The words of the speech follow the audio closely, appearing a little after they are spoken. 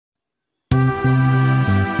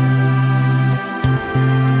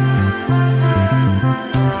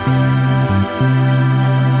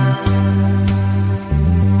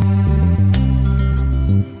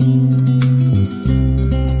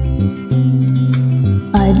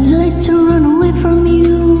I'd like to run away from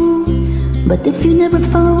you, but if you never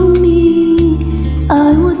found me,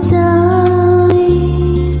 I would die.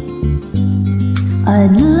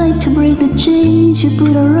 I'd like to break the chains you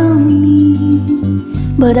put around me,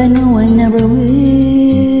 but I know I never will.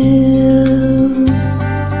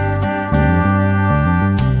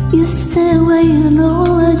 You stay away and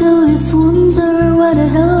all I do is wonder why the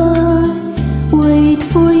hell I wait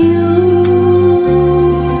for you.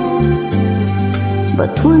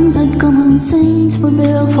 But when that common sense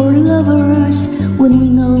prevail for lovers, when we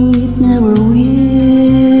know it never will.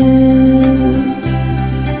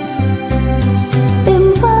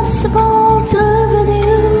 Impossible to live with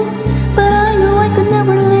you, but I know I could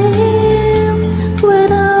never live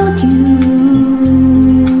without you.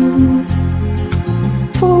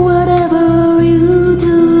 For whatever you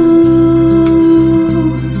do,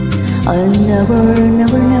 I'll never,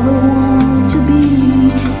 never, never want to be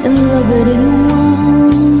in love with anyone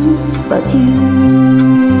but you.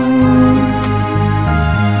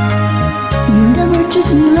 You never treat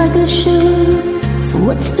me like I should, so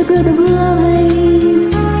what's the good of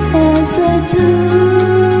loving as I do?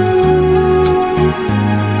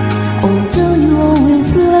 Although you always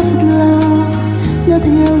love with love,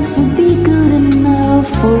 nothing else would be good enough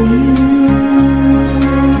for you.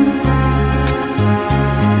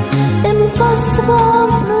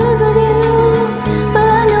 Impossible to live with you, but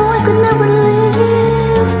I know I could never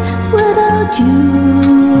live without you.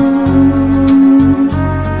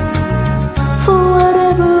 For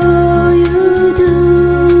whatever you do,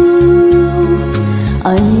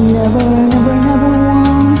 I never, never, never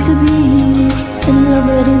want to be in love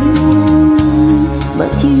with anyone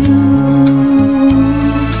but you.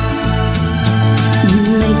 You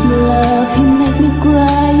make me laugh, you make me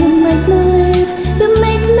cry, you make me live, you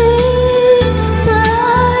make me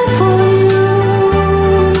die for you.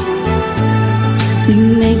 You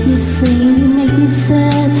make me sing, you make me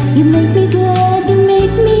sad, you make me glad, you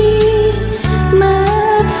make me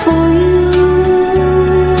mad for you.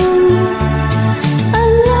 I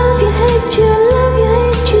love you, hate you, I love you,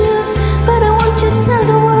 hate you, but I want you to tell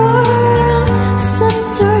the world, stop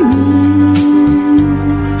turning.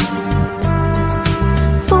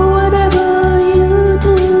 For whatever you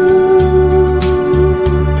do,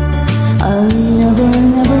 I'll never,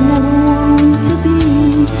 never, never want to be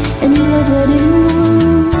in love with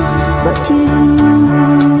anyone but you.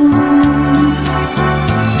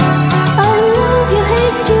 I love you,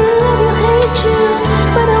 hate you, love you, hate you,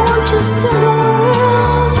 but I want you to tell the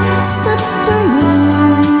world, stop stirring.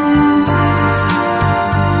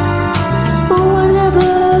 For whatever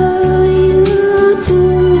you do,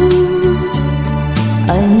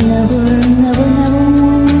 I never, never, never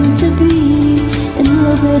want to be in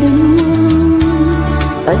love with anyone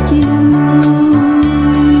but you.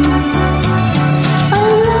 I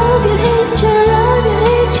love you, hate you, love you,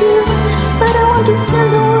 hate you, but I want to tell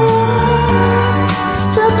the world,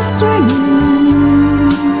 stop straining.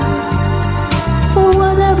 For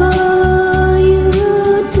whatever you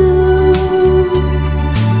do,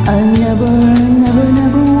 I never, never,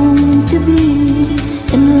 never want to be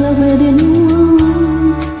in love with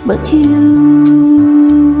anyone but you.